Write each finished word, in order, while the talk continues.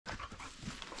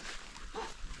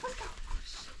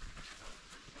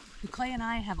Clay and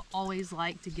I have always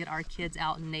liked to get our kids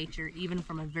out in nature, even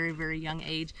from a very, very young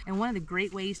age. And one of the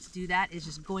great ways to do that is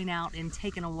just going out and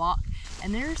taking a walk.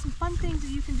 And there are some fun things that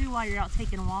you can do while you're out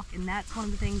taking a walk, and that's one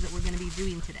of the things that we're going to be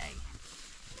doing today.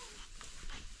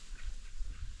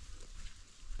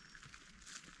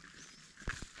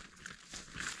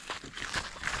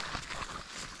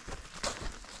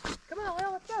 Come on,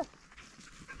 Will, let's go.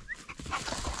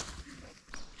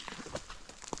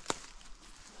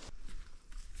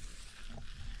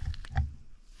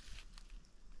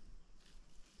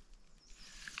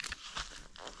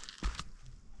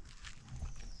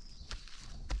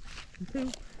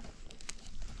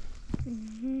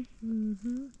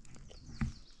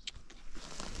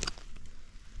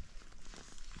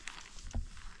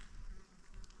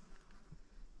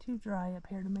 Too dry up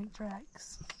here to make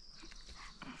tracks.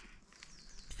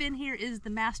 Finn here is the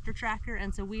master tracker,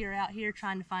 and so we are out here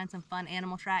trying to find some fun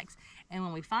animal tracks, and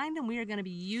when we find them we are going to be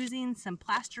using some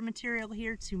plaster material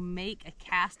here to make a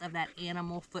cast of that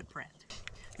animal footprint.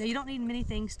 Now you don't need many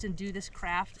things to do this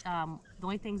craft. The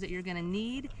only things that you're going to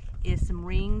need is some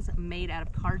rings made out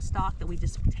of cardstock that we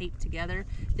just taped together.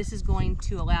 This is going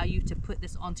to allow you to put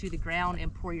this onto the ground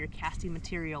and pour your casting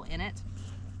material in it.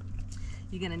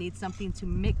 You're going to need something to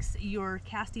mix your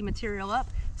casting material up,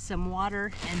 some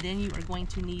water, and then you are going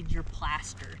to need your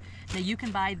plaster. Now you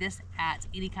can buy this at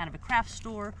any kind of a craft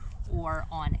store or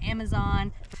on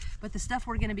Amazon, but the stuff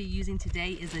we're going to be using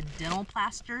today is a dental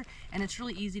plaster, and it's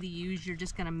really easy to use. You're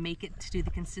just going to make it to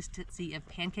the consistency of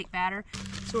pancake batter.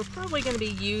 So we're probably going to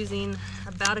be using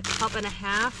about 1.5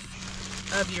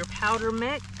 cups of your powder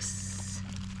mix,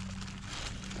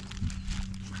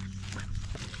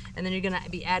 and then you're going to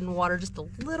be adding water just a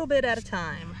little bit at a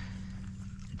time.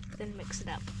 Then mix it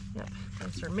up. Yep,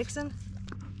 and start mixing.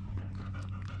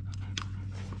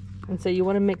 And so you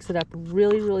want to mix it up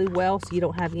really, really well so you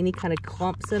don't have any kind of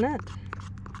clumps in it.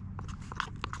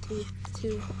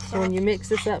 So when you mix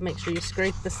this up, make sure you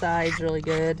scrape the sides really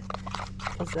good,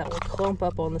 because that will clump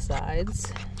up on the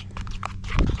sides.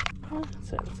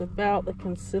 So it's about the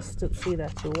consistency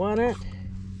that you want it.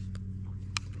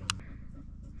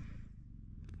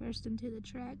 First into the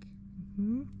track.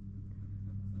 And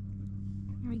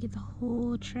we get the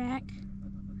whole track.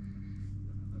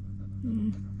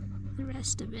 The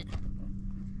rest of it.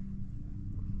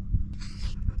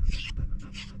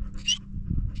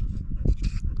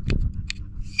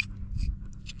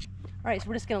 All right, so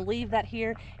we're just gonna leave that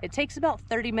here. It takes about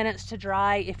 30 minutes to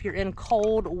dry. If you're in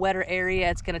cold, wetter area,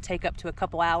 it's gonna take up to a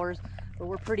couple hours, but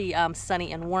we're pretty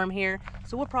sunny and warm here.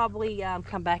 So we'll probably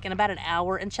come back in about an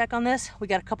hour and check on this. We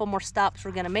got a couple more stops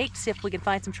we're gonna make, see if we can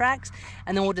find some tracks,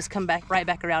 and then we'll just come back right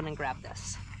back around and grab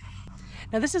this.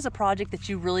 Now this is a project that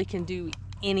you really can do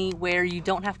anywhere. You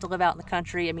don't have to live out in the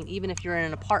country. I mean, even if you're in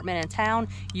an apartment in town,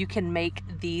 you can make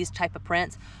these type of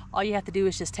prints. All you have to do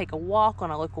is just take a walk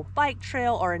on a local bike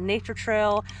trail or a nature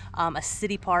trail, a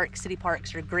city park. City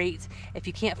parks are great. If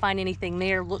you can't find anything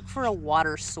there, look for a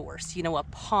water source, you know, a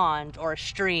pond or a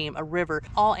stream, a river.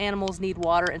 All animals need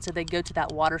water, and so they go to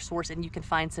that water source, and you can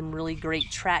find some really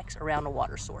great tracks around a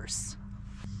water source.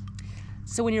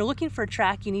 So when you're looking for a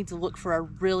track, you need to look for a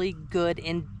really good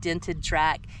indented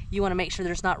track. You want to make sure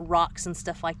there's not rocks and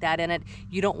stuff like that in it.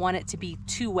 You don't want it to be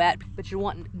too wet, but you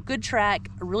want a good track,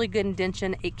 a really good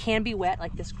indentation. It can be wet,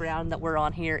 like this ground that we're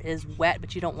on here is wet,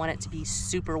 but you don't want it to be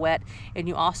super wet. And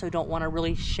you also don't want a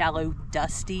really shallow,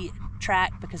 dusty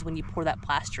track, because when you pour that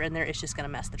plaster in there, it's just going to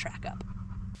mess the track up.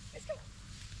 Let's go.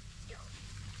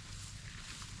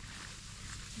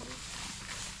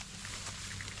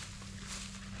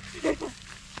 Let's go.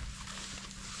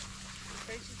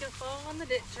 She's gonna fall on the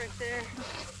ditch right there.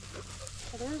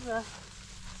 Oh, there's a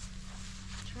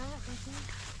track, I think.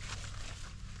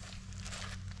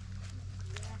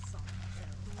 Yes,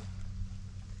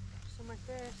 some right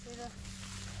there. See the?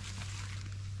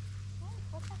 Oh,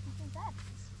 what do you think that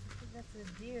is? I think that's a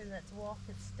deer that's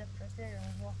stepped right there and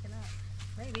was walking up.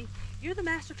 Maybe. You're the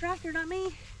master tracker, not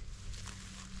me.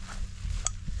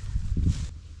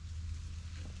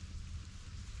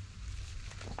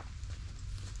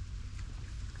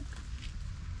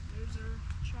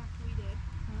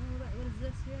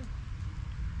 This here.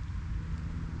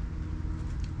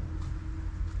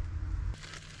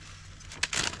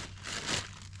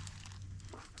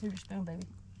 Here's your spoon, baby.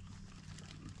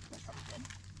 That's probably good.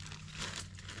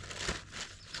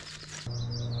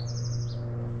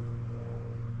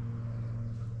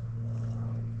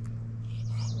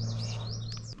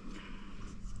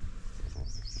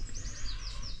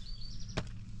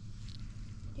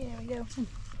 Yeah, there we go.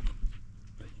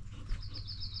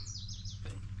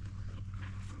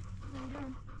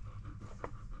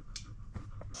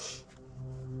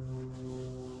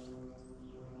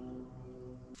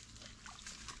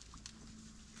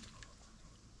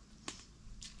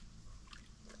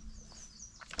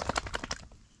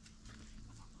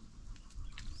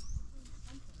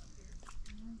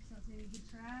 Maybe good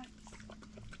tracks.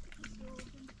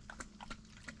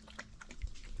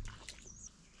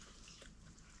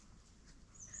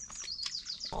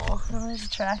 Oh, there's a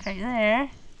track right there. I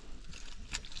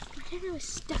think it was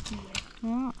stuck in there.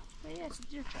 Oh, Yeah, it's a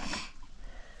deer track.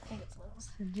 I think it's Little's.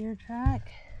 it's a deer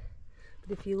track.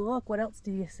 But if you look, what else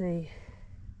do you see?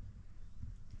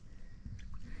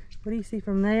 What do you see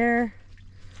from there?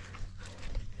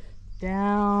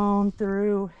 Down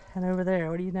through and over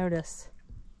there. What do you notice?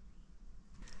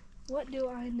 What do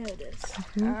I notice?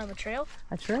 A trail?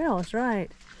 A trail, that's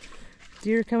right.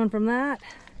 Deer coming from that.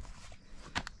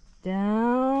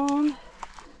 Down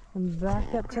and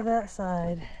back up to that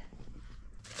side.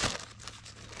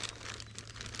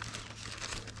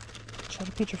 Try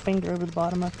to put your finger over the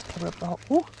bottom of cover up the hole.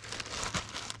 Ooh.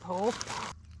 Hole.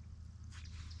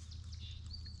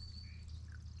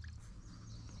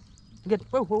 Good.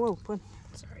 Whoa, whoa, whoa. Put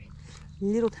Sorry.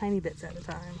 little tiny bits at a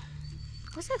time.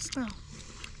 What's that smell?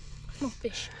 I smell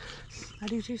fish. I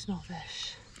do too smell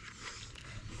fish.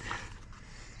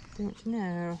 Don't you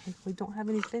know? We don't have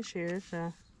any fish here,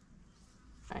 so.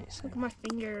 Alright, so Look at my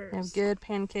fingers. we have good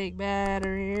pancake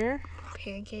batter here.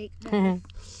 Pancake batter.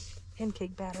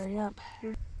 Pancake batter, yep.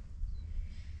 Alright,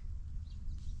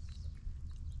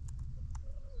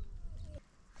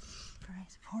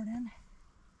 so pour it in.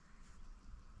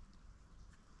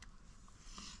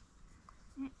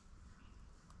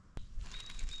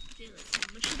 Okay,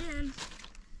 let's mush it in.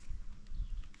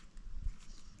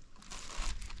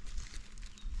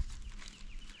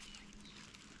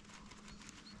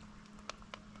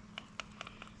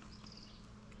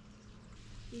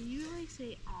 Did you really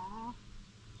say aw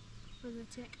for the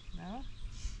tick? No?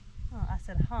 Oh, I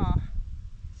said, huh.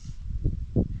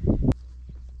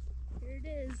 Here it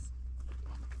is.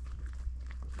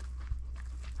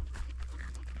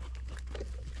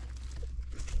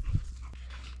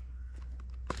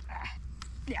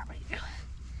 Yeah, there you go.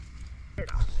 Turn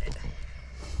it off it.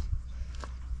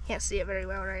 Can't see it very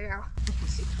well right now.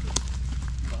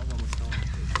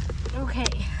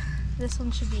 Okay, this one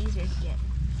should be easier to get.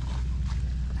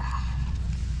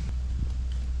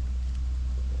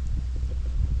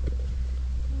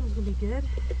 That was gonna be good.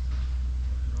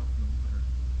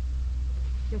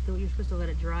 You're supposed to let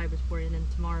it dry before, and then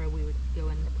tomorrow we would go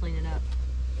and clean it up.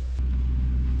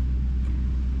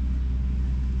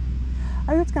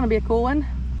 Oh, that's gonna be a cool one.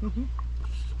 Mm-hmm.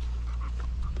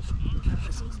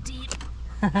 This one's deep.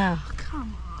 Oh,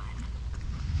 come on.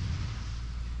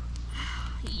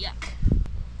 Yuck.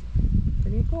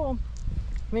 Pretty cool. How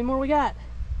many more we got?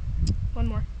 One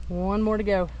more. One more to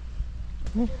go.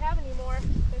 If we have any more,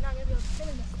 they're not going to be able to fit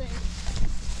in this thing.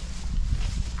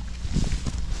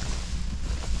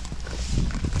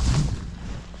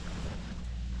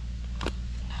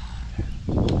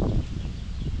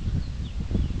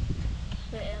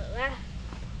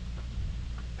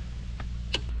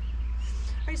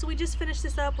 Alright, so we just finished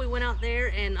this up. We went out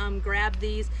there and grabbed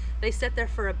these. They sat there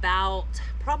for about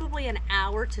probably an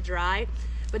hour to dry.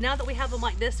 But now that we have them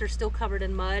like this, they're still covered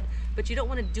in mud, but you don't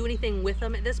want to do anything with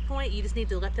them at this point. You just need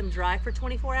to let them dry for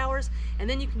 24 hours, and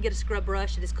then you can get a scrub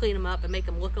brush and just clean them up and make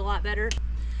them look a lot better.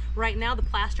 Right now, the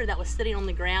plaster that was sitting on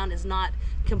the ground is not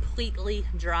completely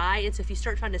dry. It's if you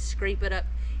start trying to scrape it up,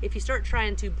 if you start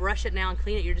trying to brush it now and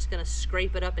clean it, you're just gonna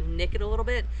scrape it up and nick it a little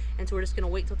bit. And so we're just gonna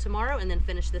wait till tomorrow and then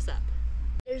finish this up.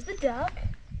 There's the duck,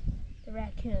 the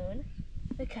raccoon,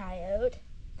 the coyote,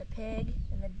 the pig,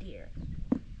 and the deer.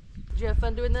 Did you have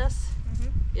fun doing this? Mm-hmm.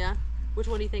 Yeah? Which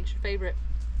one do you think's your favorite?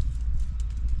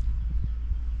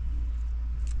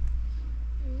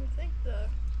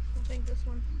 I think this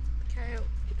one, the coyote.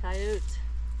 The coyote?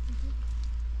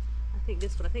 I think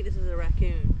this one. I think this is a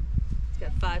raccoon. It's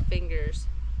got 5 fingers.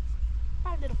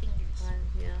 5 little fingers.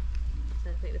 Yeah.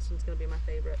 So I think this one's gonna be my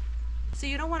favorite. So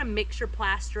you don't want to mix your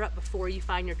plaster up before you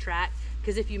find your track,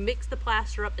 because if you mix the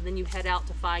plaster up and then you head out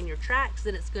to find your tracks,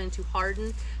 then it's going to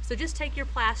harden. So just take your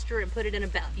plaster and put it in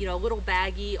a little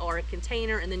baggie or a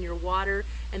container, and then your water,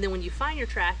 and then when you find your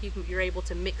track, you're able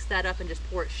to mix that up and just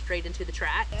pour it straight into the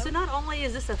track. Yep. So not only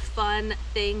is this a fun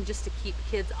thing just to keep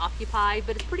kids occupied,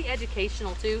 but it's pretty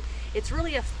educational too. It's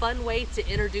really a fun way to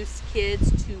introduce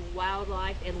kids to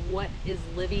wildlife and what is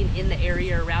living in the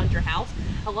area around your house.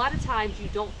 A lot of times you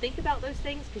don't think about those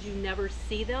things because you never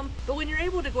see them, but when you're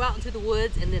able to go out into the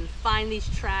woods and then find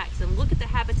these tracks and look at the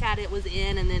habitat it was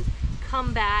in, and then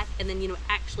come back and then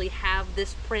actually have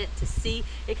this print to see,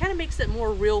 it kind of makes it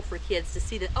more real for kids to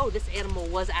see that, oh, this animal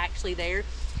was actually there.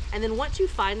 And then once you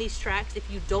find these tracks,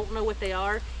 if you don't know what they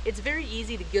are, it's very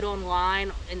easy to get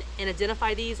online and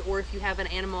identify these, or if you have an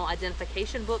animal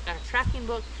identification book, a tracking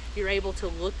book, you're able to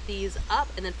look these up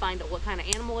and then find out what kind of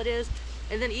animal it is.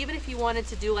 And then even if you wanted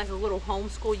to do like a little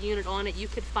homeschool unit on it, you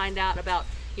could find out about,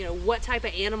 you know, what type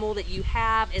of animal that you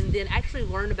have, and then actually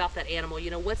learn about that animal.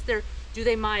 You know, what's their, do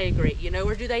they migrate, you know,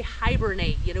 or do they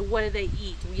hibernate? You know, what do they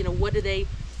eat? You know, what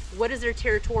is their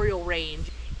territorial range?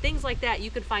 Things like that.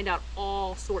 You can find out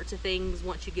all sorts of things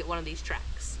once you get one of these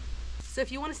tracks. So if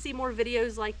you want to see more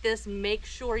videos like this, make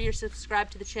sure you're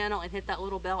subscribed to the channel and hit that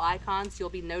little bell icon so you'll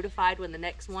be notified when the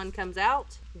next one comes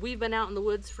out. We've been out in the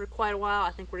woods for quite a while.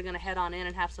 I think we're going to head on in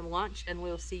and have some lunch, and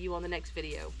we'll see you on the next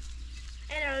video.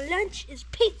 And our lunch is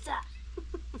pizza.